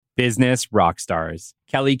Business Rockstars.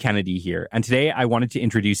 Kelly Kennedy here, and today I wanted to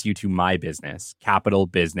introduce you to my business, Capital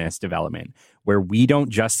Business Development, where we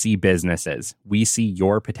don't just see businesses, we see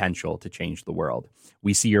your potential to change the world.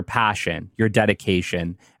 We see your passion, your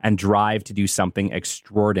dedication, and drive to do something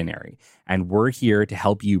extraordinary, and we're here to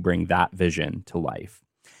help you bring that vision to life.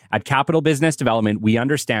 At Capital Business Development, we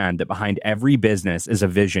understand that behind every business is a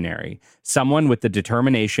visionary, someone with the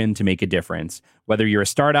determination to make a difference. Whether you're a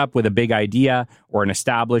startup with a big idea or an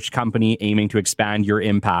established company aiming to expand your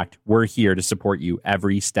impact, we're here to support you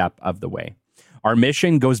every step of the way. Our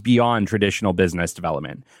mission goes beyond traditional business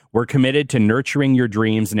development. We're committed to nurturing your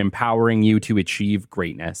dreams and empowering you to achieve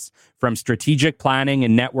greatness. From strategic planning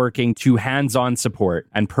and networking to hands-on support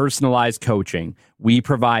and personalized coaching, we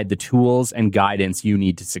provide the tools and guidance you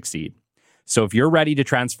need to succeed. So if you're ready to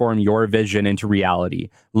transform your vision into reality,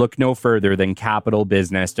 look no further than Capital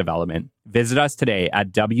Business Development. Visit us today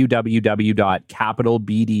at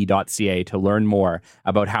www.capitalbd.ca to learn more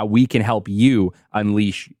about how we can help you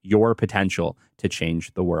unleash your potential to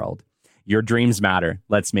change the world. Your dreams matter.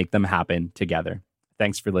 Let's make them happen together.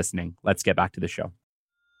 Thanks for listening. Let's get back to the show.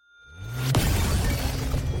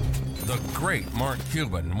 The great Mark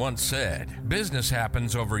Cuban once said, "Business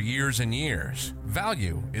happens over years and years.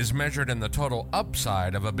 Value is measured in the total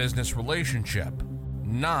upside of a business relationship,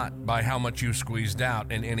 not by how much you squeezed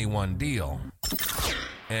out in any one deal."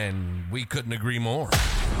 And we couldn't agree more.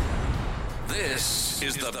 This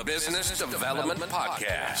is the Business Development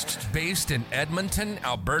Podcast, based in Edmonton,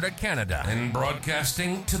 Alberta, Canada, and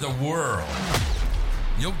broadcasting to the world.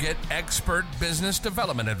 You'll get expert business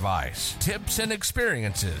development advice, tips and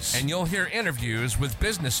experiences, and you'll hear interviews with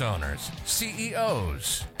business owners,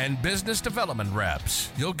 CEOs, and business development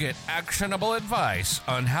reps. You'll get actionable advice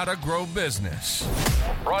on how to grow business.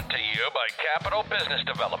 Brought to you by Capital Business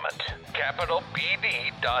Development,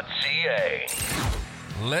 capitalbd.ca.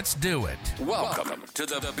 Let's do it. Welcome to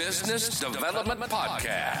the Business Development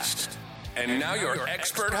Podcast. And now your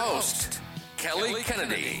expert host, Kelly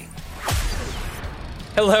Kennedy.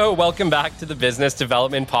 Hello, welcome back to the Business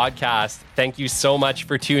Development Podcast. Thank you so much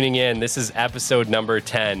for tuning in. This is episode number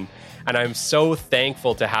 10, and I'm so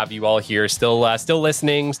thankful to have you all here, still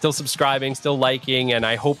listening, still subscribing, still liking, and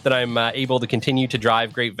I hope that I'm able to continue to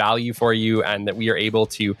drive great value for you and that we are able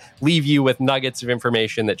to leave you with nuggets of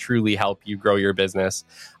information that truly help you grow your business.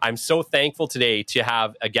 I'm so thankful today to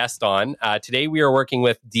have a guest on. Today we are working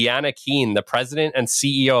with Deanna Kean, the president and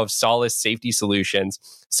CEO of Solace Safety Solutions.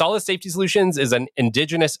 Solace Safety Solutions is an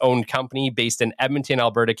Indigenous-owned company based in Edmonton,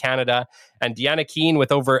 Alberta, Canada. And Deanna Kean, with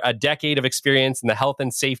over a decade of experience in the health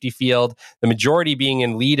and safety field, the majority being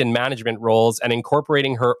in lead and management roles, and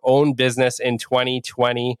incorporating her own business in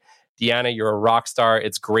 2020. Deanna, you're a rock star.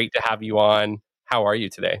 It's great to have you on. How are you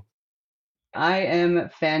today? I am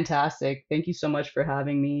fantastic. Thank you so much for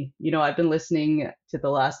having me. I've been listening to the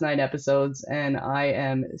last 9 episodes, and I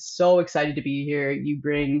am so excited to be here. You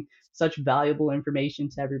bring such valuable information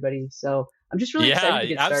to everybody. So I'm just really excited to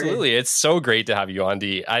get started. Absolutely. It's so great to have you on,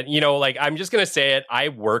 Dee. I'm just going to say it. I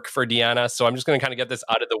work for Deanna, so I'm just going to kind of get this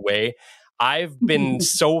out of the way. I've been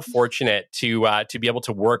so fortunate to be able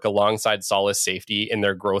to work alongside Solace Safety in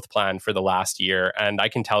their growth plan for the last year. And I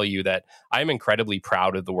can tell you that I'm incredibly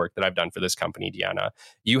proud of the work that I've done for this company, Deanna.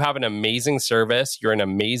 You have an amazing service. You're an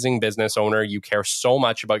amazing business owner. You care so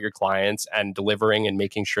much about your clients and delivering and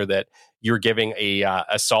making sure that you're giving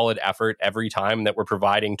a solid effort every time, that we're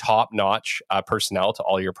providing top-notch personnel to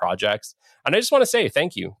all your projects. And I just want to say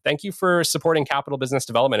thank you. Thank you for supporting Capital Business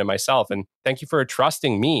Development and myself. And thank you for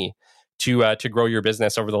trusting me to grow your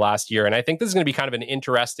business over the last year. And I think this is going to be kind of an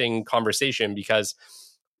interesting conversation because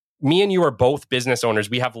me and you are both business owners.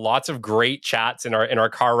 We have lots of great chats in our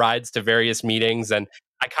car rides to various meetings. And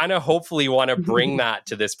I kind of hopefully want to bring that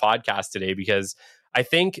to this podcast today, because I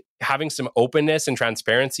think having some openness and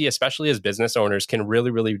transparency, especially as business owners, can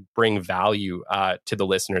really, really bring value to the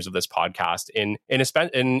listeners of this podcast in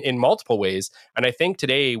multiple ways. And I think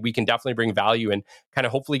today we can definitely bring value and kind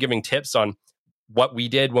of hopefully giving tips on what we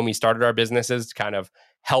did when we started our businesses to kind of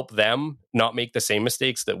help them not make the same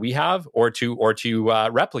mistakes that we have, or to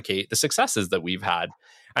replicate the successes that we've had.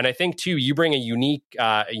 And I think too, you bring a unique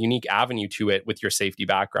avenue to it with your safety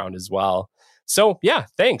background as well. So yeah,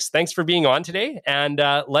 thanks for being on today, and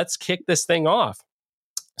let's kick this thing off.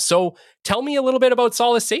 So tell me a little bit about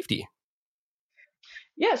Solace Safety.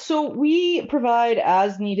 Yeah, so we provide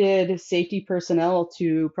as needed safety personnel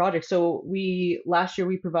to projects. So last year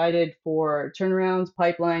we provided for turnarounds,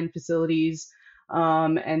 pipeline facilities,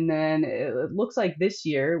 and then it looks like this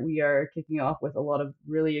year we are kicking off with a lot of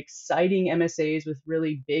really exciting MSAs with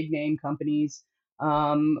really big name companies.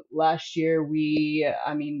 Last year we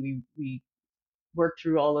work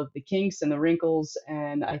through all of the kinks and the wrinkles.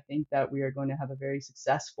 And I think that we are going to have a very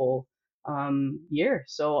successful year.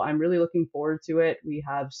 So I'm really looking forward to it. We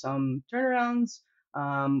have some turnarounds.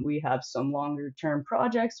 We have some longer term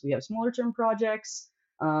projects. We have smaller term projects.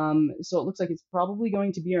 So it looks like it's probably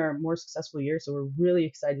going to be our more successful year. So we're really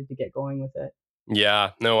excited to get going with it. Yeah,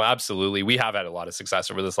 no, absolutely. We have had a lot of success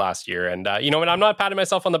over this last year. And, and I'm not patting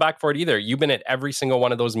myself on the back for it either. You've been at every single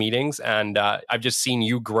one of those meetings. And I've just seen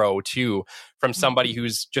you grow too from somebody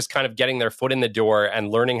who's just kind of getting their foot in the door and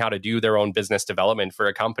learning how to do their own business development for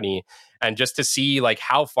a company. And just to see like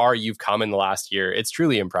how far you've come in the last year, it's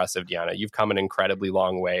truly impressive, Deanna. You've come an incredibly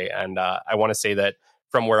long way. And I want to say that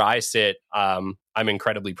from where I sit, I'm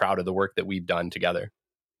incredibly proud of the work that we've done together.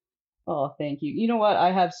 Oh, thank you. You know what?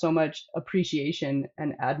 I have so much appreciation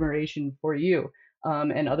and admiration for you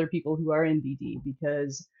and other people who are in BD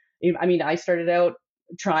because, I mean, I started out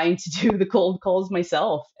trying to do the cold calls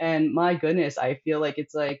myself. And my goodness, I feel like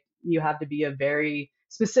it's like you have to be a very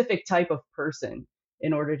specific type of person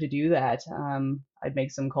in order to do that. I'd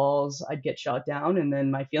make some calls, I'd get shot down, and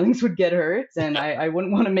then my feelings would get hurt, and I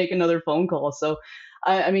wouldn't want to make another phone call. So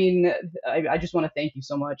I mean, I just want to thank you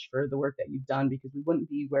so much for the work that you've done because we wouldn't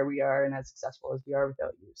be where we are and as successful as we are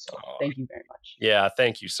without you. So thank you very much. Yeah,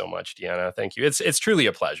 thank you so much, Deanna. Thank you. It's truly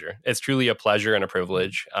a pleasure. It's truly a pleasure and a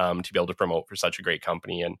privilege to be able to promote for such a great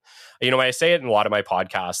company. And I say it in a lot of my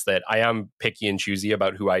podcasts that I am picky and choosy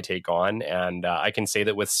about who I take on, and I can say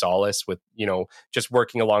that with Solace, with just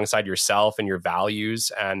working alongside yourself and your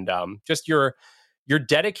values and just your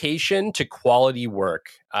dedication to quality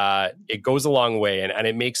work, it goes a long way. And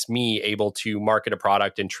it makes me able to market a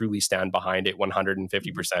product and truly stand behind it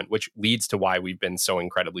 150%, which leads to why we've been so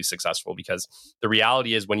incredibly successful. Because the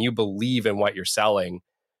reality is when you believe in what you're selling,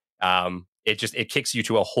 it kicks you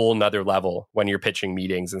to a whole nother level when you're pitching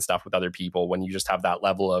meetings and stuff with other people, when you just have that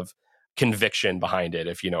level of conviction behind it,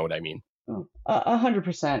 if you know what I mean.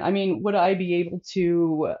 100%. I mean, would I be able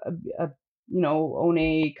to own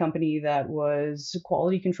a company that was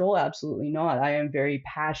quality control? Absolutely not. I am very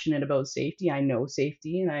passionate about safety. I know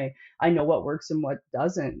safety and I know what works and what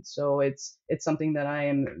doesn't. So it's something that I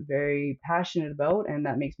am very passionate about, and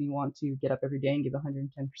that makes me want to get up every day and give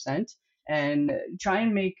 110% and try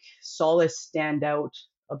and make Solace stand out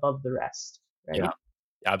above the rest. Right? Yeah.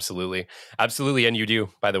 Absolutely. And you do,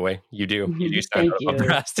 by the way, you do stand out above the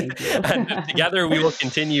rest. And together we will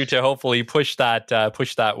continue to hopefully push that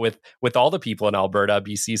with all the people in Alberta,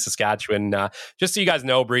 BC, Saskatchewan. Just so you guys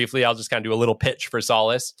know briefly, I'll just kind of do a little pitch for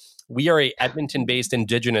Solace. We are a Edmonton-based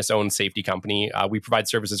Indigenous-owned safety company. We provide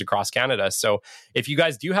services across Canada. So if you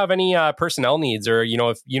guys do have any personnel needs, or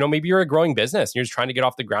if maybe you're a growing business and you're just trying to get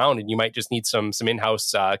off the ground, and you might just need some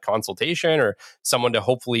in-house consultation or someone to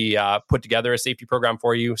hopefully put together a safety program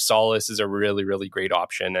for you, Solace is a really, really great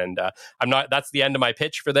option. And that's the end of my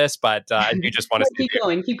pitch for this, but I do just want to keep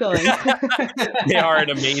going. They are an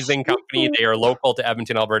amazing company. They are local to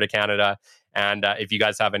Edmonton, Alberta, Canada. And if you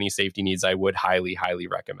guys have any safety needs, I would highly, highly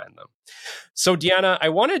recommend them. So, Deanna, I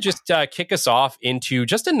want to just kick us off into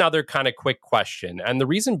just another kind of quick question. And the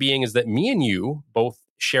reason being is that me and you both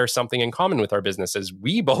share something in common with our businesses.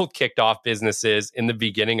 We both kicked off businesses in the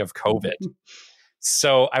beginning of COVID.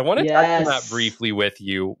 So I want to touch on that briefly with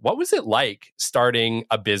you. What was it like starting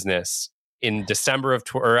a business in December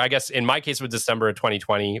or I guess in my case, it was December of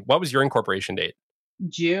 2020. What was your incorporation date?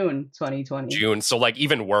 June 2020. June. So like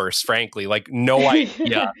even worse, frankly, like no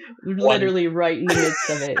idea. Literally right in the midst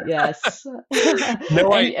of it. Yes.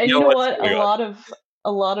 No idea. And you know what?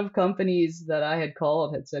 A lot of companies that I had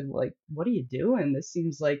called had said, like, what are you doing? This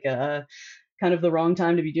seems like kind of the wrong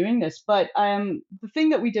time to be doing this. But the thing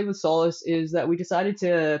that we did with Solace is that we decided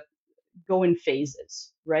to go in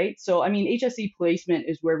phases, right? So, I mean, HSE placement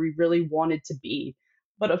is where we really wanted to be.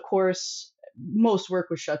 But of course, most work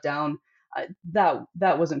was shut down. That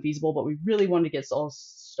wasn't feasible, but we really wanted to get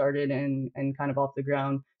Solace started and kind of off the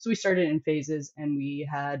ground. So we started in phases, and we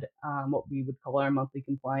had what we would call our monthly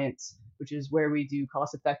compliance, which is where we do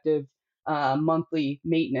cost-effective monthly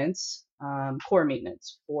maintenance, core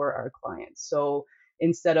maintenance for our clients. So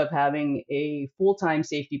instead of having a full-time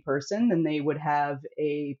safety person, then they would have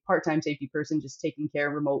a part-time safety person just taking care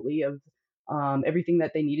remotely of everything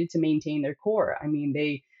that they needed to maintain their core. I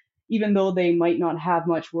mean, even though they might not have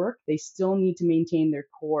much work, they still need to maintain their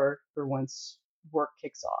core for once work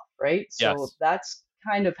kicks off, right? Yes. So that's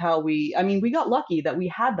kind of how we got lucky that we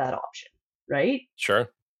had that option, right? Sure.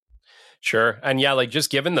 And yeah, like just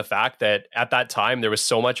given the fact that at that time there was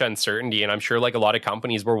so much uncertainty, and I'm sure like a lot of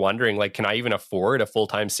companies were wondering, like, can I even afford a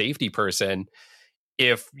full-time safety person?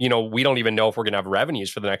 if, we don't even know if we're going to have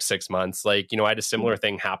revenues for the next 6 months. Like, I had a similar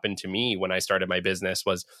thing happen to me when I started my business.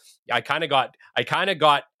 Was I kind of got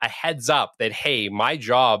a heads up that, hey, my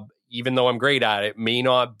job, even though I'm great at it, may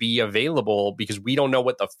not be available because we don't know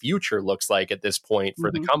what the future looks like at this point for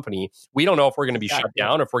the company. We don't know if we're going to be shut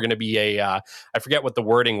down, if we're going to be I forget what the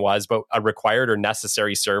wording was, but a required or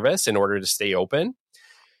necessary service in order to stay open.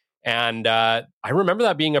 And I remember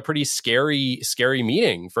that being a pretty scary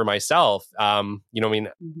meeting for myself.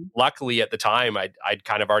 Luckily at the time, I'd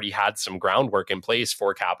kind of already had some groundwork in place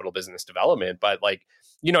for capital business development. But like,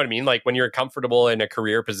 you know what I mean? Like when you're comfortable in a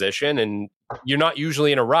career position and you're not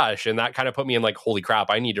usually in a rush, and that kind of put me in like, holy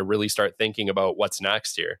crap, I need to really start thinking about what's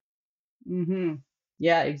next here. Mm-hmm.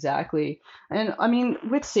 Yeah, exactly. And I mean,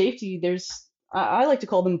 with safety, I like to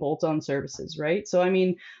call them bolt-on services, right? So I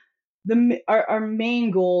mean, our main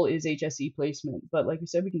goal is HSE placement, but like we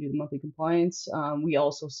said, we can do the monthly compliance. We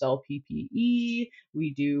also sell PPE.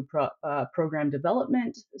 We do program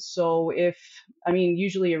development. So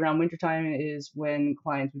usually around wintertime is when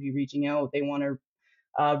clients would be reaching out. They want to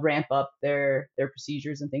ramp up their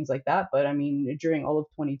procedures and things like that. But I mean, during all of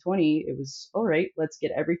 2020, it was all right. Let's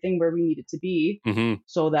get everything where we need it to be,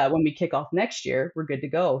 so that when we kick off next year, we're good to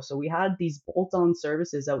go. So we had these bolt-on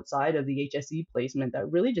services outside of the HSE placement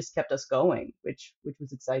that really just kept us going, which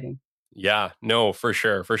was exciting. Yeah, no, for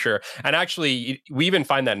sure. And actually, we even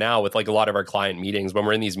find that now with like a lot of our client meetings, when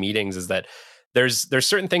we're in these meetings, is that there's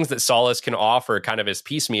certain things that Solace can offer kind of as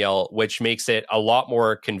piecemeal, which makes it a lot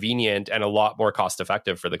more convenient and a lot more cost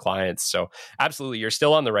effective for the clients. So absolutely, you're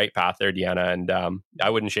still on the right path there, Deanna. And I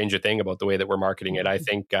wouldn't change a thing about the way that we're marketing it. I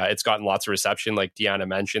think it's gotten lots of reception. Like Deanna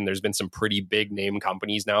mentioned, there's been some pretty big name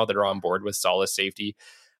companies now that are on board with Solace Safety.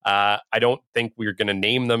 I don't think we're going to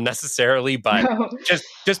name them necessarily, but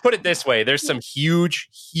just put it this way. There's some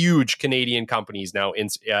huge Canadian companies now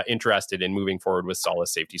interested in moving forward with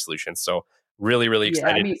Solace Safety Solutions. So really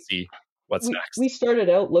excited to see what's next. We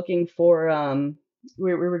started out looking for,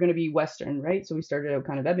 we were going to be Western, right? So we started out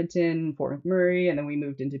kind of Edmonton, Fort McMurray, and then we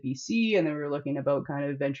moved into BC, and then we were looking about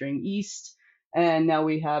kind of venturing east. And now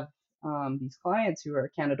we have these clients who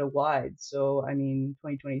are Canada-wide. So, I mean,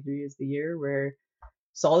 2023 is the year where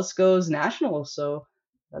Solace goes national. So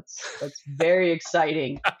that's very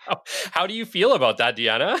exciting. How do you feel about that,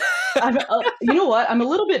 Deanna? You know what? I'm a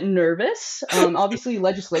little bit nervous. Obviously,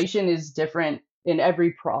 legislation is different in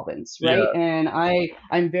every province, right? Yeah. And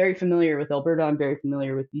I'm very familiar with Alberta. I'm very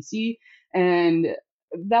familiar with BC, and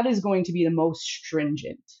that is going to be the most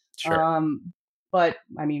stringent. Sure. But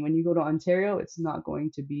I mean, when you go to Ontario, it's not going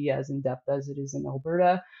to be as in depth as it is in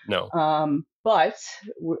Alberta. No. But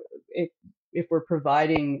if we're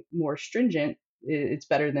providing more stringent, it's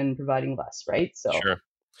better than providing less, right? So.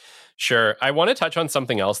 Sure. I want to touch on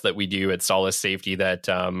something else that we do at Solace Safety that,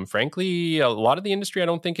 frankly, a lot of the industry I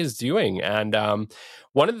don't think is doing. And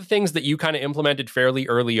one of the things that you kind of implemented fairly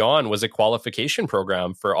early on was a qualification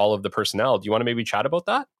program for all of the personnel. Do you want to maybe chat about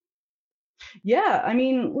that? Yeah, I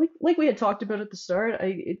mean, like we had talked about at the start,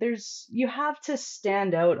 you have to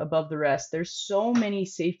stand out above the rest. There's so many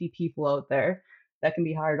safety people out there that can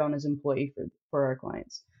be hired on as employee for our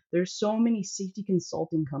clients. There's so many safety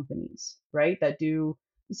consulting companies, right, that do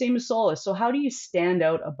the same as Solace. So how do you stand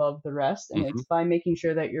out above the rest? And it's by making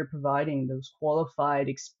sure that you're providing those qualified,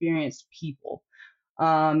 experienced people.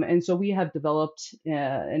 And so we have developed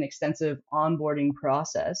an extensive onboarding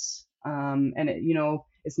process. And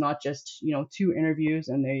it's not just 2 interviews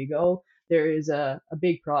and there you go. There is a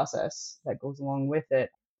big process that goes along with it.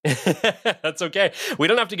 That's okay. We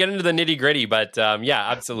don't have to get into the nitty gritty, but yeah,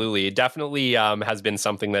 absolutely. It definitely has been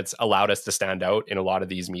something that's allowed us to stand out in a lot of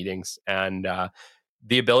these meetings. And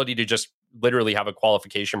the ability to just literally have a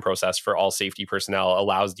qualification process for all safety personnel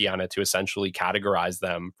allows Deanna to essentially categorize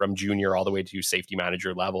them from junior all the way to safety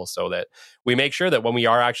manager level, so that we make sure that when we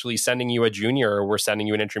are actually sending you a junior or we're sending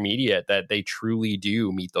you an intermediate, that they truly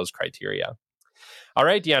do meet those criteria. All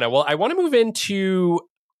right, Deanna. Well, I want to move into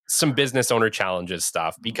some business owner challenges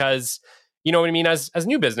stuff, because you know what I mean? As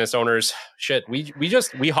new business owners,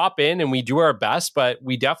 we hop in and we do our best, but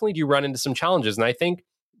we definitely do run into some challenges. And I think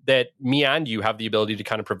that me and you have the ability to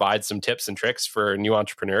kind of provide some tips and tricks for new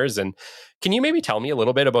entrepreneurs. And can you maybe tell me a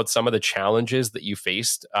little bit about some of the challenges that you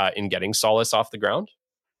faced in getting Solace off the ground?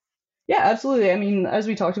 Yeah, absolutely. I mean, as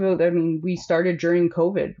we talked about, we started during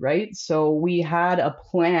COVID, right? So we had a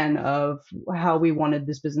plan of how we wanted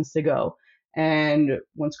this business to go. And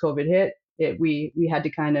once COVID hit, we had to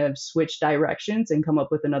kind of switch directions and come up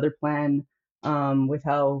with another plan with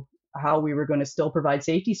how we were going to still provide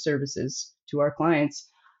safety services to our clients.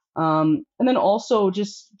 And then also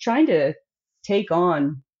just trying to take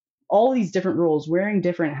on all these different roles, wearing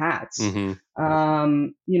different hats. You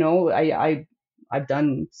know, I've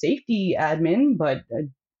done safety admin, but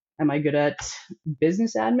am I good at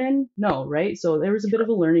business admin? No, right? So there was a bit of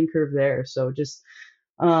a learning curve there. So just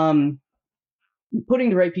putting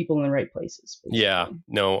the right people in the right places. Basically. Yeah,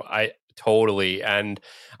 no, I totally. And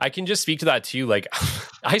I can just speak to that too. Like,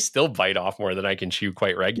 I still bite off more than I can chew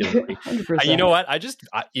quite regularly. 100%. You know what?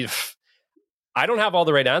 I don't have all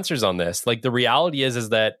the right answers on this. Like, the reality is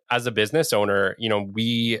that as a business owner, you know,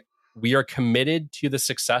 we are committed to the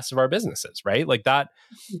success of our businesses, right? Like that,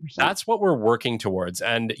 100%. that's what we're working towards.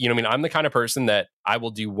 And, you know, I mean, I'm the kind of person that I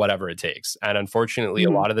will do whatever it takes. And unfortunately, a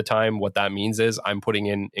lot of the time, what that means is I'm putting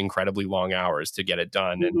in incredibly long hours to get it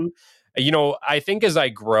done. And, you know, I think as I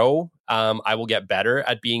grow, I will get better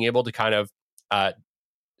at being able to kind of, I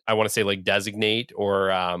want to say like designate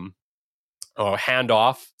or hand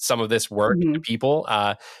off some of this work to people.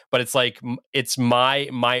 But it's like, it's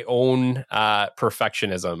my own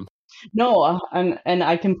perfectionism. No, and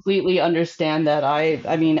I completely understand that.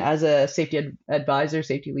 I mean, as a safety advisor,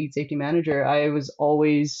 safety lead, safety manager, I was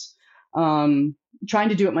always trying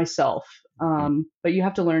to do it myself. But you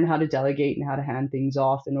have to learn how to delegate and how to hand things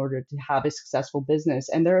off in order to have a successful business.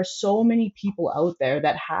 And there are so many people out there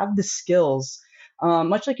that have the skills,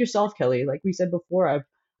 much like yourself, Kelly. Like we said before,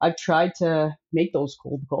 I've tried to make those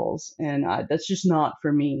cold calls, and that's just not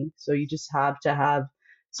for me. So you just have to have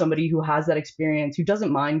somebody who has that experience, who doesn't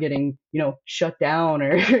mind getting, you know, shut down,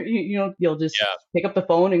 or you know, you'll just pick up the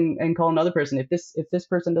phone and call another person. If this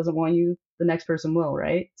person doesn't want you, the next person will,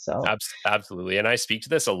 right? So absolutely. And I speak to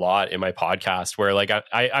this a lot in my podcast, where like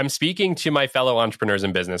I'm speaking to my fellow entrepreneurs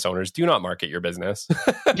and business owners. Do not market your business.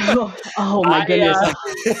 Oh my goodness,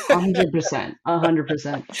 100%,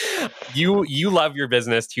 100%. You love your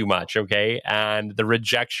business too much, okay? And the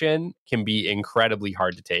rejection can be incredibly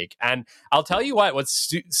hard to take. And I'll tell you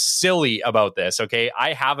what's silly about this, okay?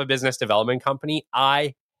 I have a business development company.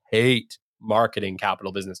 I hate marketing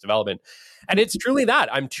capital business development. And it's truly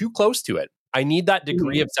that. I'm too close to it. I need that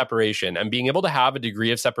degree of separation, and being able to have a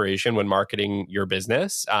degree of separation when marketing your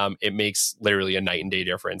business, it makes literally a night and day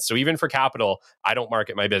difference. So even for capital, I don't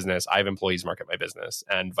market my business. I have employees market my business,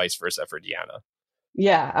 and vice versa for Deanna.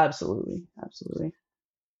 Yeah, absolutely. Absolutely.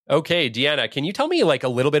 Okay, Deanna, can you tell me like a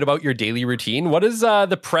little bit about your daily routine? What does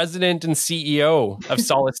the president and CEO of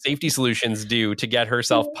Solace Safety Solutions do to get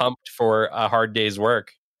herself pumped for a hard day's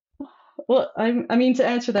work? Well, I mean, to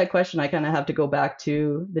answer that question, I kind of have to go back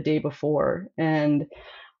to the day before. And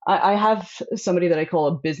I have somebody that I call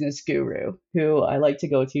a business guru, who I like to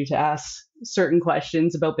go to ask certain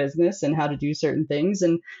questions about business and how to do certain things.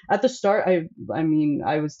 And at the start, I mean,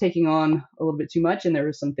 I was taking on a little bit too much, and there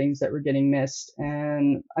were some things that were getting missed.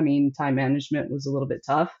 And I mean, time management was a little bit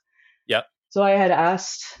tough. Yep. So I had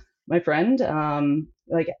asked my friend,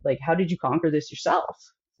 like, how did you conquer this yourself?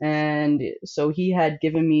 And so he had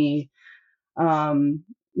given me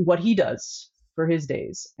what he does for his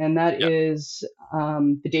days. And that is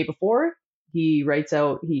the day before, he writes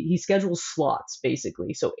out, he schedules slots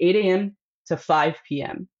basically. So 8 a.m. to 5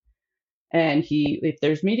 p.m. And if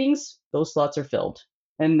there's meetings, those slots are filled.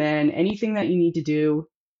 And then anything that you need to do,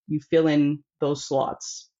 you fill in those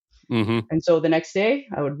slots. And so the next day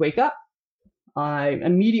I would wake up, I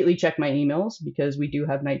immediately check my emails, because we do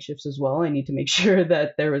have night shifts as well. I need to make sure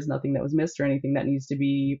that there was nothing that was missed or anything that needs to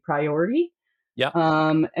be priority. Yeah.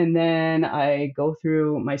 And then I go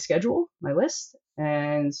through my schedule, my list,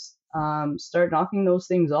 and start knocking those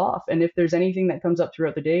things off. And if there's anything that comes up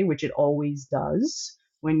throughout the day, which it always does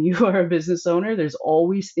when you are a business owner, there's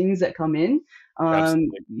always things that come in.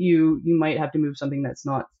 You might have to move something that's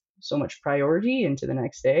not so much priority into the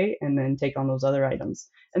next day, and then take on those other items.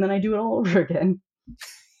 And then I do it all over again.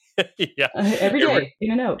 Every day,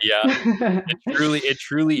 in and out. It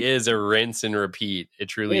truly is a rinse and repeat.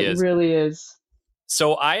 It really is.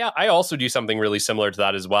 So I also do something really similar to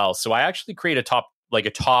that as well. So I actually create a top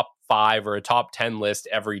 5 or a top 10 list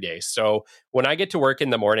every day. So when I get to work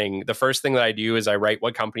in the morning, the first thing that I do is I write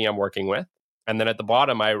what company I'm working with. And then at the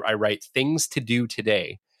bottom, I write things to do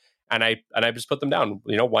today. And I just put them down,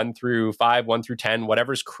 1 through 5, 1 through 10,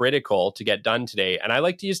 whatever's critical to get done today. And I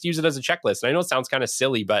like to just use it as a checklist. And I know it sounds kind of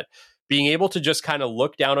silly, but being able to just kind of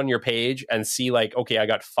look down on your page and see like, okay, I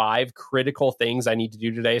got 5 critical things I need to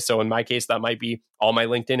do today. So in my case, that might be all my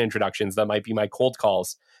LinkedIn introductions. That might be my cold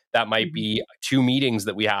calls. That might be 2 meetings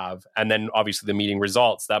that we have. And then obviously the meeting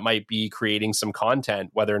results. That might be creating some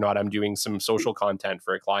content, whether or not I'm doing some social content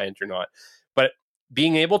for a client or not. But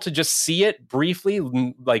being able to just see it briefly,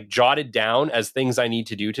 like jotted down as things I need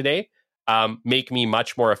to do today, make me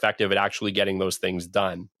much more effective at actually getting those things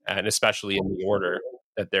done, and especially in the order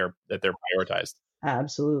that they're prioritized.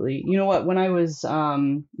 Absolutely. You know what? When I was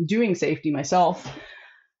doing safety myself,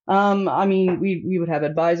 we would have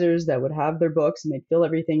advisors that would have their books and they'd fill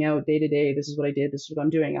everything out day to day. This is what I did. This is what I'm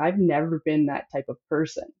doing. I've never been that type of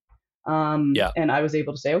person. Yeah. And I was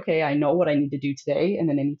able to say, okay, I know what I need to do today, and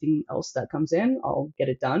then anything else that comes in, I'll get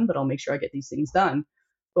it done, but I'll make sure I get these things done.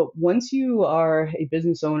 But once you are a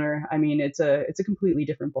business owner, I mean, it's a completely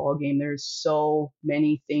different ball game. There's so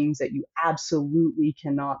many things that you absolutely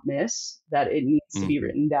cannot miss that it needs to be Mhm.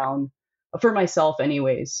 written down for myself,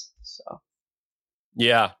 anyways. So.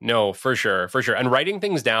 Yeah, no, for sure. For sure. And writing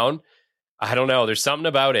things down, I don't know. There's something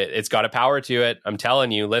about it. It's got a power to it. I'm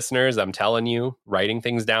telling you, listeners, I'm telling you, writing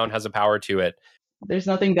things down has a power to it. There's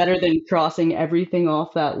nothing better than crossing everything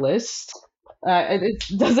off that list. It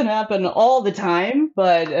doesn't happen all the time,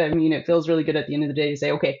 but I mean, it feels really good at the end of the day to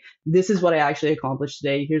say, okay, this is what I actually accomplished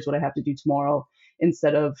today. Here's what I have to do tomorrow.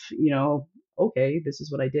 Instead of, okay, this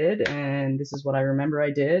is what I did and this is what I remember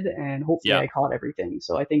I did. And hopefully Yeah. I caught everything.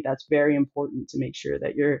 So I think that's very important to make sure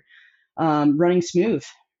that you're running smooth,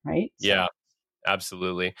 right? Yeah.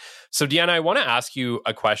 Absolutely. So, Deanna, I want to ask you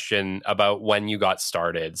a question about when you got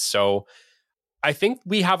started. So, I think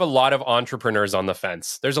we have a lot of entrepreneurs on the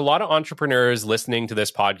fence. There's a lot of entrepreneurs listening to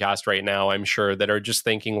this podcast right now, I'm sure, that are just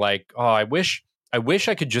thinking like, "Oh, I wish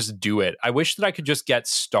I could just do it. I wish that I could just get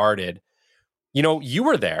started." You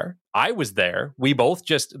were there. I was there. We both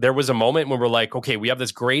there was a moment when we're like, "Okay, we have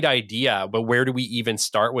this great idea, but where do we even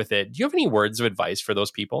start with it?" Do you have any words of advice for those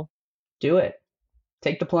people? Do it.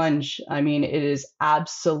 Take the plunge. I mean, it is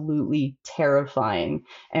absolutely terrifying.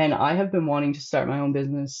 And I have been wanting to start my own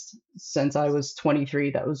business since I was 23.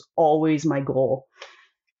 That was always my goal.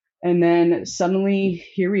 And then suddenly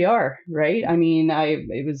here we are, right? I mean,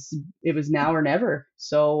 it was now or never.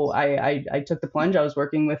 So I took the plunge. I was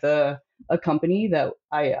working with a company that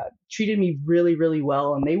I treated me really, really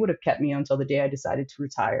well, and they would have kept me until the day I decided to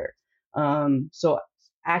retire. So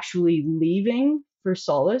actually leaving for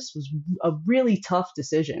Solace was a really tough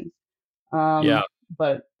decision. Yeah.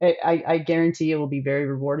 But I guarantee it will be very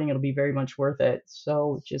rewarding. It'll be very much worth it.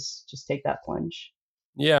 So just take that plunge.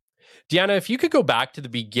 Yeah. Deanna, if you could go back to the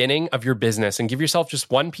beginning of your business and give yourself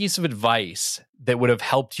just one piece of advice that would have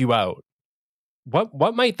helped you out,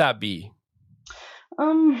 what might that be?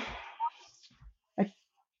 Um,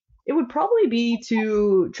 it would probably be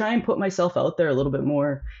to try and put myself out there a little bit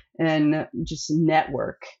more and just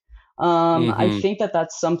network. I Mm-hmm. think that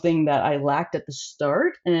that's something that I lacked at the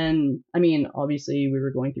start. And I mean, obviously we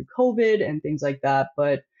were going through COVID and things like that,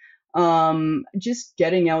 but just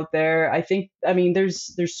getting out there, I think, I mean,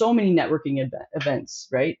 there's so many networking events,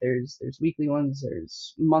 right? There's weekly ones,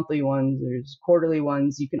 there's monthly ones, there's quarterly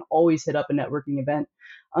ones. You can always hit up a networking event.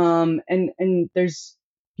 And there's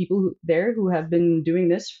people there who have been doing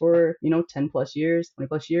this for 10 plus years, 20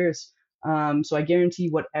 plus years. So I guarantee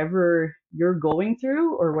whatever you're going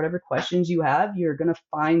through or whatever questions you have, you're going to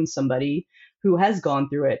find somebody who has gone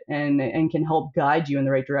through it and can help guide you in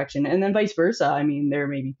the right direction. And then vice versa. I mean, there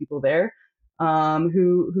may be people there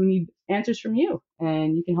who need answers from you,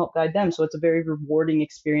 and you can help guide them. So it's a very rewarding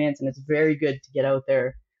experience, and it's very good to get out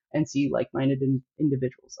there and see like-minded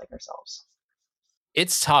individuals like ourselves.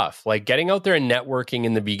 It's tough. Like getting out there and networking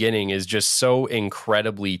in the beginning is just so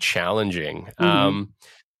incredibly challenging. Mm-hmm.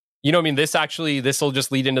 I mean, this will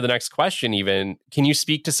just lead into the next question even. Can you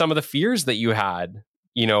speak to some of the fears that you had,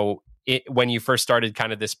 when you first started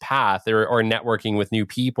kind of this path or networking with new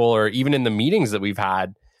people or even in the meetings that we've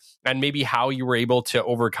had, and maybe how you were able to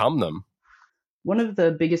overcome them? One of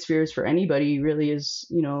the biggest fears for anybody really is,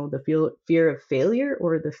 the fear of failure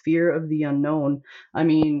or the fear of the unknown. I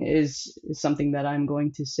mean, is something that I'm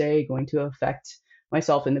going to affect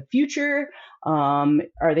myself in the future?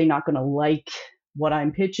 Are they not going to like what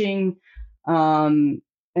I'm pitching? And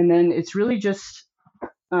then it's really just,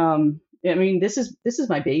 I mean, this is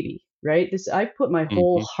my baby, right? I've put my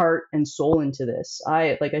whole Mm-hmm. heart and soul into this.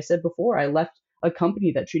 Like I said before, I left a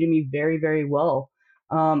company that treated me very, very well.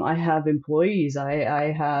 I have employees.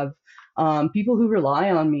 I have people who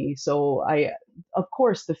rely on me. So of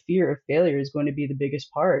course, the fear of failure is going to be the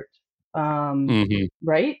biggest part, Mm-hmm.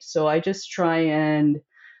 right? So I just try and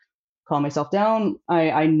calm myself down.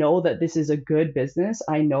 I know that this is a good business.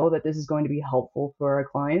 I know that this is going to be helpful for our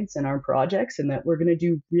clients and our projects, and that we're going to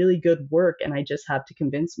do really good work. And I just have to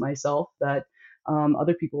convince myself that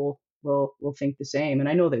other people will think the same, and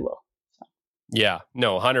I know they will. Yeah,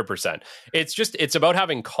 no, 100%. It's about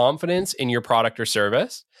having confidence in your product or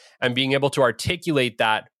service and being able to articulate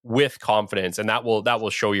that with confidence. And that will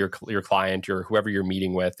show your client or whoever you're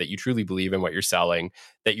meeting with that you truly believe in what you're selling,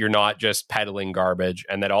 that you're not just peddling garbage,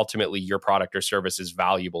 and that ultimately your product or service is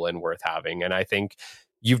valuable and worth having. And I think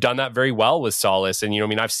you've done that very well with Solace. And, I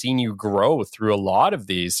mean, I've seen you grow through a lot of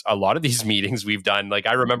these meetings we've done. Like,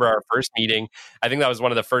 I remember our first meeting, I think that was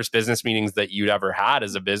one of the first business meetings that you'd ever had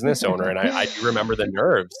as a business owner. And I do remember the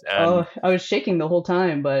nerves. And I was shaking the whole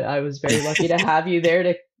time, but I was very lucky to have you there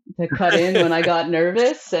to cut in when I got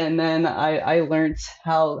nervous. And then I learned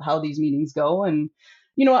how these meetings go. And,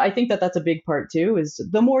 I think that's a big part too, is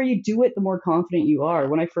the more you do it, the more confident you are.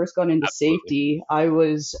 When I first got into safety, I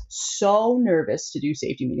was so nervous to do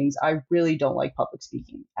safety meetings. I really don't like public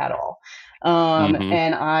speaking at all.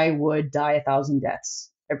 And I would die 1,000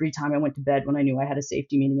 deaths every time I went to bed when I knew I had a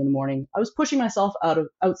safety meeting in the morning. I was pushing myself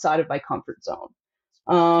outside of my comfort zone.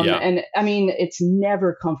 And I mean, it's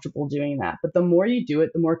never comfortable doing that, but the more you do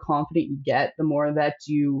it, the more confident you get, the more that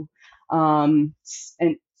you, and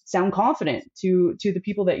sound confident to the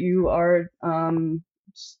people that you are,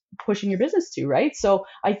 pushing your business to, right? So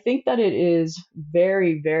I think that it is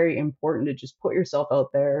very, very important to just put yourself out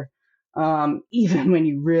there. Even when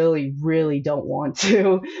you really, really don't want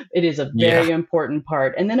to, it is a very important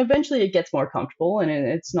part. And then eventually it gets more comfortable and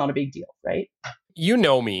it's not a big deal, right? You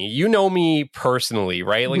know me personally,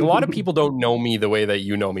 right? Like, a lot of people don't know me the way that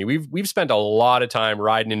you know me. We've spent a lot of time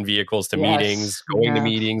riding in vehicles to meetings, going to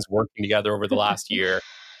meetings, working together over the last year.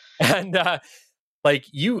 And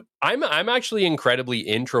I'm actually incredibly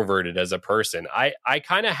introverted as a person. I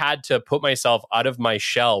kind of had to put myself out of my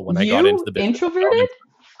shell when I got into the business. Introverted?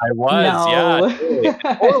 I was, no. yeah,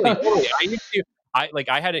 totally.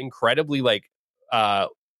 I had incredibly I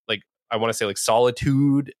want to say like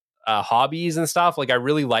solitude hobbies and stuff. Like, I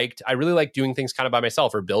really liked doing things kind of by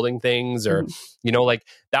myself, or building things, or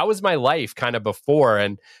that was my life kind of before.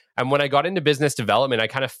 And when I got into business development, I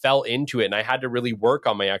kind of fell into it, and I had to really work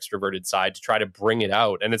on my extroverted side to try to bring it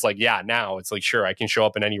out. And it's like, now it's like, sure, I can show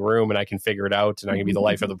up in any room and I can figure it out and I can be the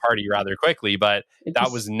life of the party rather quickly. But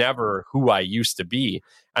that was never who I used to be.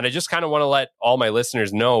 And I just kind of want to let all my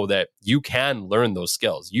listeners know that you can learn those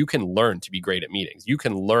skills. You can learn to be great at meetings. You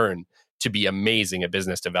can learn to be amazing at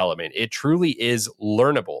business development. It truly is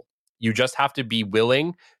learnable. You just have to be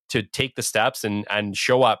willing to take the steps and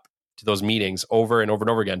show up to those meetings over and over and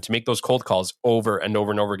over again, to make those cold calls over and over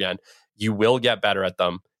and over again. You will get better at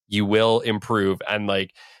them. You will improve. And I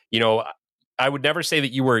would never say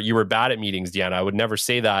that you were bad at meetings, Deanna. I would never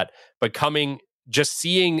say that. But just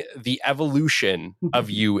seeing the evolution of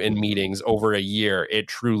you in meetings over a year, it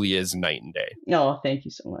truly is night and day. No, thank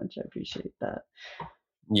you so much. I appreciate that.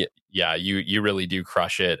 Yeah, you really do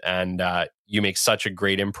crush it. And you make such a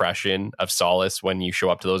great impression of Solace when you show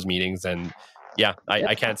up to those meetings. And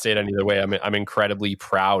I can't say it any other way. I'm incredibly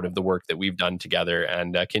proud of the work that we've done together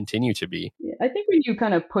and continue to be. Yeah, I think when you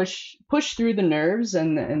kind of push through the nerves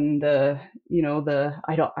and I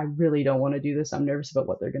really don't want to do this, I'm nervous about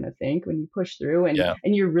what they're going to think. When you push through and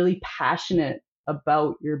you're really passionate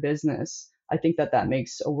about your business, I think that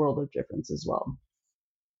makes a world of difference as well.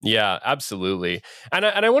 Yeah, absolutely. And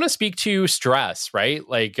I want to speak to stress, right?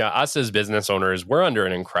 Like, us as business owners, we're under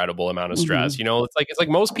an incredible amount of stress. It's like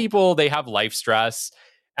most people, they have life stress,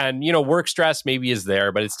 and, work stress maybe is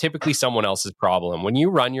there, but it's typically someone else's problem. When you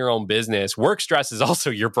run your own business, work stress is also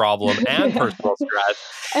your problem, and personal stress.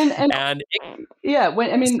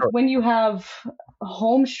 When you have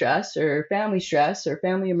home stress or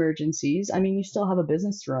family emergencies, I mean, you still have a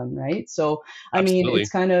business to run, right? So, it's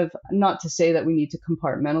kind of, not to say that we need to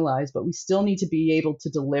compartmentalize, but we still need to be able to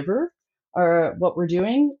deliver what we're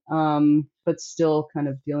doing, but still kind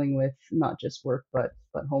of dealing with not just work, but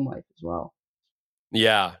home life as well.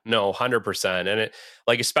 Yeah, no, 100%. And it,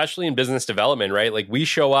 especially in business development, right? Like, we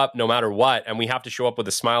show up no matter what, and we have to show up with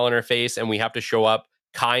a smile on our face, and we have to show up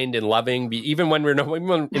kind and loving, even when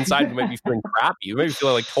even inside we might be feeling crappy. We might be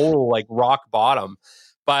feeling like total rock bottom.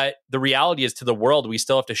 But the reality is, to the world, we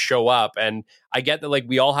still have to show up. And I get that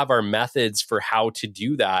we all have our methods for how to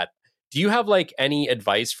do that. Do you have any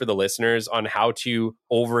advice for the listeners on how to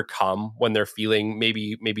overcome when they're feeling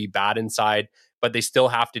maybe bad inside, but they still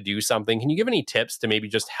have to do something? Can you give any tips to maybe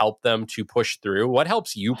just help them to push through? What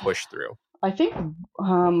helps you push through? I think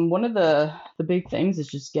one of the big things is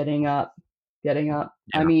just getting up. Yeah.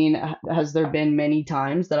 I mean, has there been many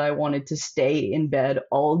times that I wanted to stay in bed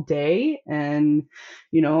all day and,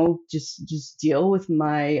 just deal with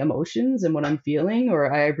my emotions and what I'm feeling,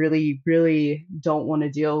 or I really, really don't want to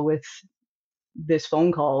deal with this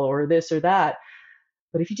phone call or this or that.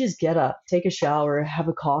 But if you just get up, take a shower, have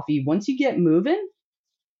a coffee, once you get moving,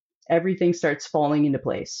 everything starts falling into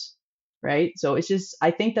place, right? So it's just,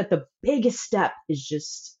 I think that the biggest step is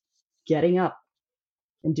just getting up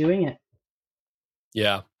and doing it.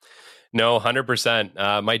 Yeah, no,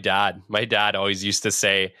 100%. My dad always used to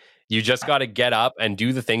say, You just got to get up and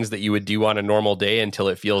do the things that you would do on a normal day until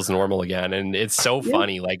it feels normal again. And it's so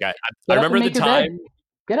funny. Like I remember the time.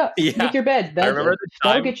 Get up, make your bed. I remember the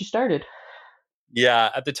time. That'll get you started. Yeah,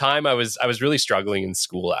 at the time I was really struggling in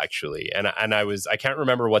school actually, and I can't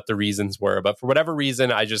remember what the reasons were, but for whatever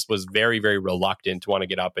reason I just was very, very reluctant to want to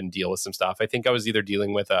get up and deal with some stuff. I think I was either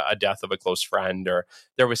dealing with a death of a close friend, or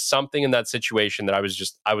there was something in that situation that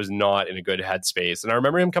I was not in a good headspace. And I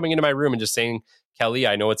remember him coming into my room and just saying, "Kelly,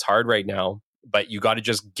 I know it's hard right now, but you got to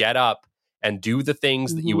just get up and do the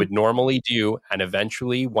things that you would normally do, and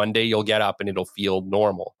eventually one day you'll get up and it'll feel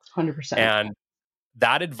normal." 100%. And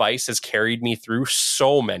that advice has carried me through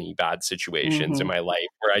so many bad situations in my life,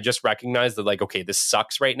 where I just recognize that, like, okay, this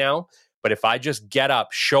sucks right now, but if I just get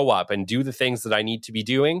up, show up, and do the things that I need to be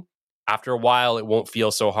doing, after a while, it won't feel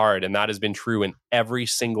so hard. And that has been true in every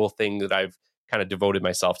single thing that I've kind of devoted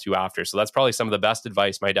myself to after. So that's probably some of the best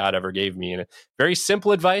advice my dad ever gave me. And very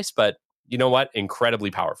simple advice, but you know what?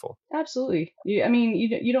 Incredibly powerful. Absolutely.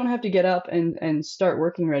 You don't have to get up and start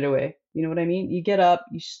working right away. You know what I mean? You get up,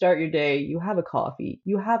 you start your day, you have a coffee,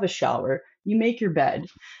 you have a shower, you make your bed,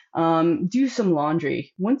 do some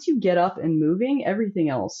laundry. Once you get up and moving, everything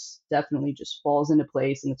else definitely just falls into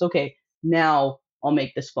place. And it's okay. Now I'll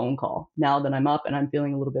make this phone call. Now that I'm up and I'm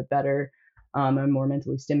feeling a little bit better, I'm more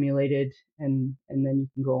mentally stimulated, and then you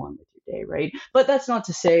can go on with your day, right? But that's not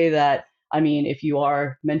to say that, if you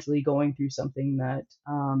are mentally going through something that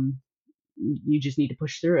you just need to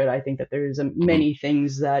push through it. I think that there's many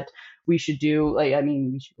things that we should do.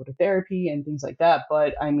 We should go to therapy and things like that.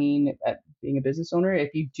 But being a business owner, if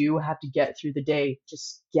you do have to get through the day,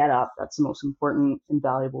 just get up. That's the most important and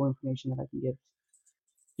valuable information that I can give.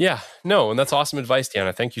 Yeah, no, and that's awesome advice,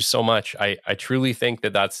 Deanna. Thank you so much. I truly think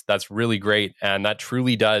that that's really great, and that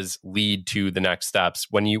truly does lead to the next steps.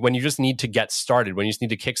 When you just need to get started, when you just need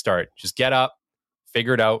to kickstart, just get up,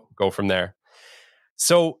 figure it out, go from there.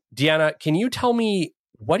 So, Deanna, can you tell me,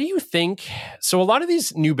 what do you think? So a lot of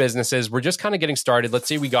these new businesses, we're just kind of getting started. Let's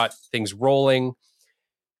say we got things rolling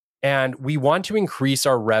and we want to increase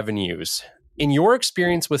our revenues. In your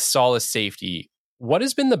experience with Solace Safety, what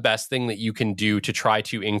has been the best thing that you can do to try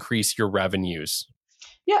to increase your revenues?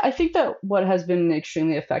 Yeah, I think that what has been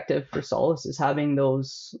extremely effective for Solace is having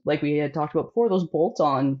those, like we had talked about before, those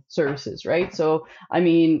bolt-on services, right? So,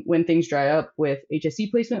 when things dry up with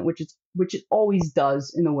HSE placement, which it always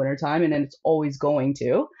does in the wintertime, and then it's always going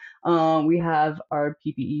to, we have our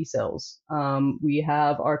PPE sales, we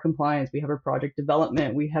have our compliance, we have our project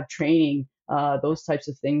development, we have training, those types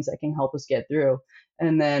of things that can help us get through.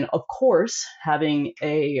 And then, of course, having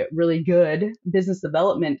a really good business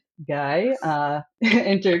development guy,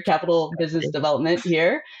 enter capital business development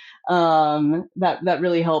here, that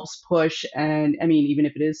really helps push. And even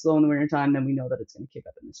if it is slow in the wintertime, then we know that it's going to kick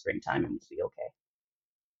up in the springtime and we'll be okay.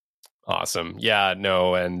 Awesome. Yeah,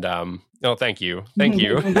 no. And no, thank you. Thank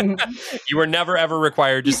you. You were never, ever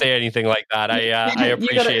required to say anything like that. I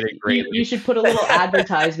appreciate it greatly. You should put a little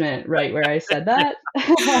advertisement right where I said that.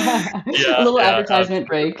 A little advertisement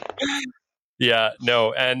break. Yeah,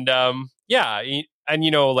 no. And and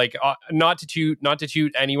not to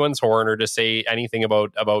toot anyone's horn or to say anything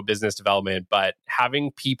about business development, but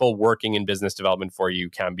having people working in business development for you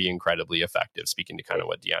can be incredibly effective, speaking to kind of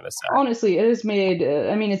what Deanna said. Honestly, it has made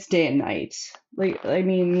it's day and night.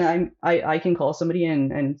 I can call somebody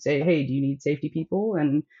and say, hey, do you need safety people?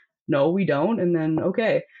 And no, we don't. And then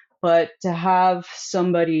okay. But to have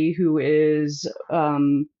somebody who is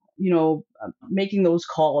making those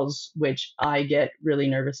calls, which I get really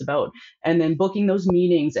nervous about, and then booking those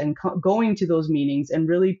meetings and going to those meetings and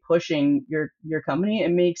really pushing your company,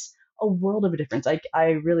 it makes a world of a difference. I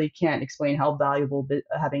really can't explain how valuable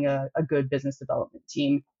having a good business development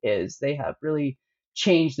team is. They have really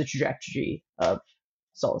changed the trajectory of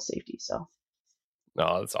Solace Safety. So.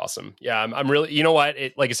 No, that's awesome. Yeah, I'm really, you know what?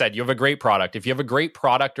 Like I said, you have a great product. If you have a great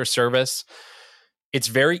product or service, it's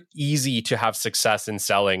very easy to have success in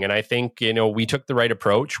selling. And I think, we took the right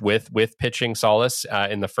approach with pitching Solace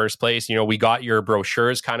in the first place. We got your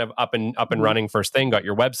brochures kind of up and running first thing, got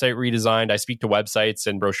your website redesigned. I speak to websites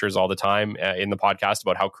and brochures all the time in the podcast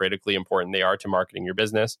about how critically important they are to marketing your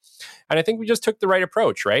business. And I think we just took the right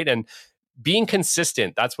approach, right? And being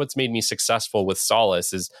consistent, that's what's made me successful with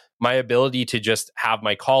Solace, is my ability to just have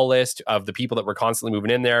my call list of the people that were constantly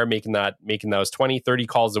moving in there, making those 20, 30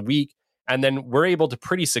 calls a week. And then we're able to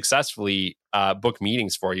pretty successfully book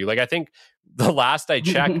meetings for you. Like, I think the last I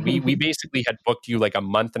checked, we basically had booked you like a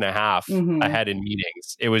month and a half ahead in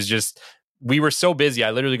meetings. It was just we were so busy.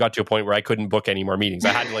 I literally got to a point where I couldn't book any more meetings. I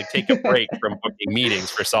had to like take a break from booking meetings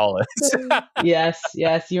for Solace. Yes.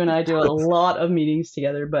 You and I do a lot of meetings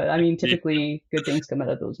together, but I mean, typically good things come out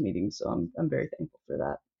of those meetings. So I'm very thankful for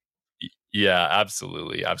that. Yeah,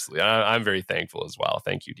 absolutely. I'm very thankful as well.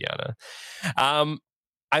 Thank you, Deanna.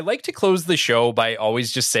 I like to close the show by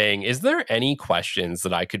always just saying, is there any questions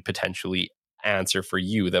that I could potentially answer for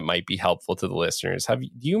you that might be helpful to the listeners?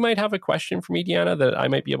 You might have a question for me, Deanna, that I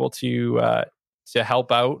might be able to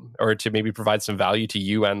help out or to maybe provide some value to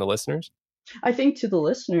you and the listeners? I think to the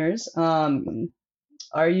listeners,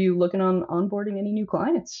 are you looking on onboarding any new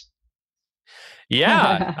clients?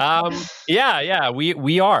 Yeah.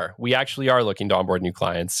 We actually are looking to onboard new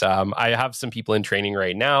clients. I have some people in training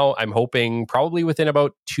right now. I'm hoping probably within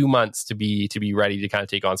about 2 months to be ready to kind of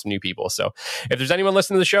take on some new people. So if there's anyone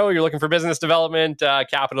listening to the show, you're looking for business development,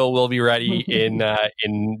 Capital will be ready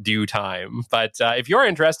in due time. But if you're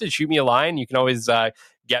interested, shoot me a line. You can always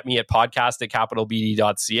get me at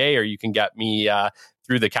podcast@capitalbd.ca, or you can get me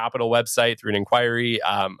through the Capital website, through an inquiry.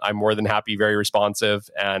 I'm more than happy, very responsive,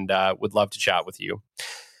 and would love to chat with you.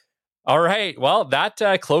 All right. Well, that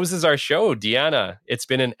closes our show. Deanna, it's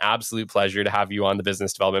been an absolute pleasure to have you on the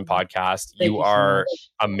Business Development Podcast. Thank you are so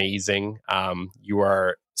amazing. You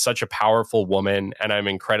are such a powerful woman, and I'm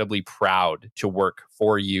incredibly proud to work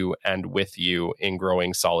for you and with you in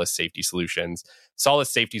growing Solace Safety Solutions. Solace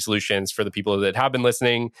Safety Solutions, for the people that have been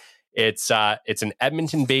listening, it's an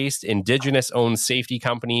Edmonton-based, Indigenous-owned safety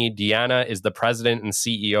company. Deanna is the president and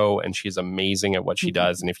CEO, and she's amazing at what she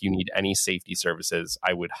does. And if you need any safety services,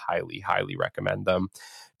 I would highly, highly recommend them.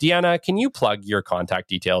 Deanna, can you plug your contact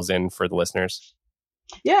details in for the listeners?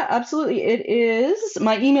 Yeah, absolutely. It is.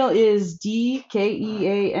 My email is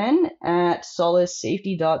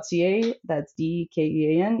dkean@solacesafety.ca. That's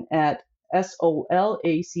dkean at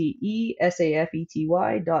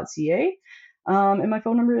solacesafety.ca. And my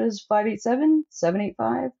phone number is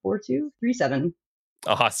 587-785-4237.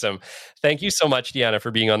 Awesome. Thank you so much, Deanna,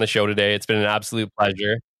 for being on the show today. It's been an absolute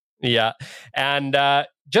pleasure. Yeah. And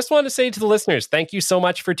just wanted to say to the listeners, thank you so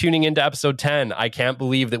much for tuning into episode 10. I can't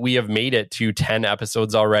believe that we have made it to 10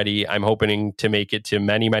 episodes already. I'm hoping to make it to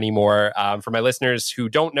many, many more. For my listeners who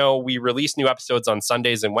don't know, we release new episodes on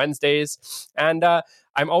Sundays and Wednesdays. And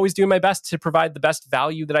I'm always doing my best to provide the best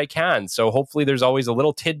value that I can. So hopefully there's always a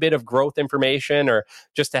little tidbit of growth information, or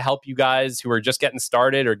just to help you guys who are just getting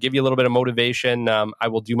started, or give you a little bit of motivation. I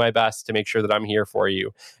will do my best to make sure that I'm here for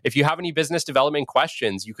you. If you have any business development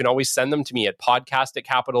questions, you can always send them to me at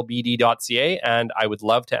podcast@capitalbd.ca, and I would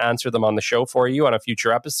love to answer them on the show for you on a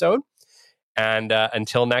future episode. And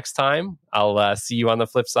until next time, I'll see you on the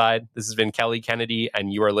flip side. This has been Kelly Kennedy,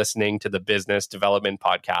 and you are listening to the Business Development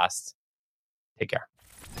Podcast. Take care.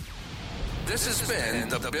 This has been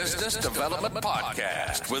the Business Development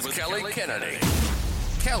Podcast with Kelly Kennedy.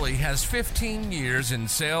 Kelly has 15 years in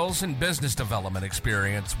sales and business development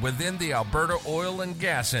experience within the Alberta oil and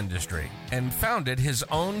gas industry, and founded his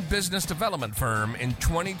own business development firm in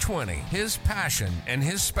 2020. His passion and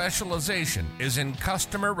his specialization is in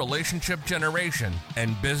customer relationship generation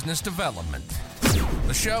and business development.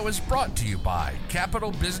 The show is brought to you by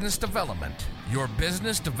Capital Business Development, your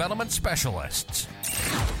business development specialists.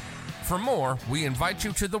 For more, we invite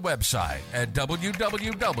you to the website at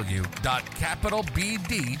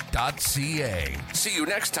www.capitalbd.ca. See you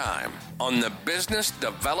next time on the Business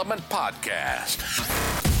Development Podcast.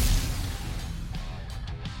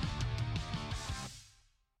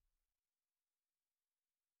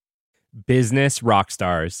 Business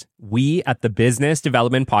rockstars, we at the Business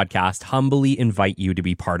Development Podcast humbly invite you to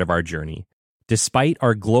be part of our journey. Despite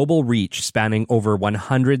our global reach spanning over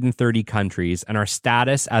 130 countries and our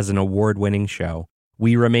status as an award-winning show,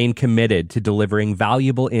 we remain committed to delivering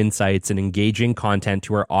valuable insights and engaging content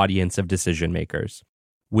to our audience of decision makers.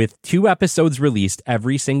 With 2 episodes released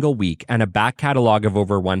every single week and a back catalog of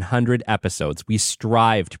over 100 episodes, we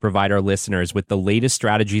strive to provide our listeners with the latest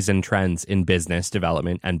strategies and trends in business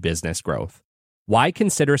development and business growth. Why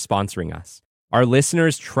consider sponsoring us? Our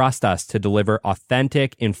listeners trust us to deliver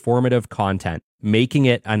authentic, informative content, making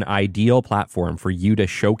it an ideal platform for you to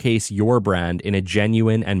showcase your brand in a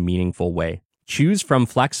genuine and meaningful way. Choose from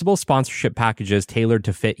flexible sponsorship packages tailored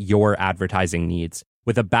to fit your advertising needs.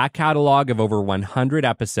 With a back catalog of over 100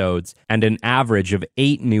 episodes and an average of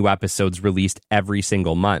 8 new episodes released every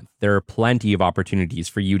single month, there are plenty of opportunities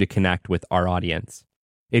for you to connect with our audience.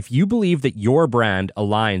 If you believe that your brand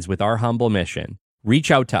aligns with our humble mission,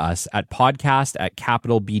 reach out to us at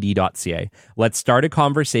podcast@capitalbd.ca. Let's start a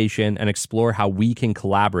conversation and explore how we can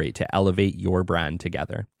collaborate to elevate your brand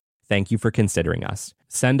together. Thank you for considering us.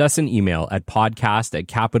 Send us an email at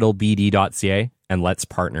podcast@capitalbd.ca, and let's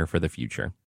partner for the future.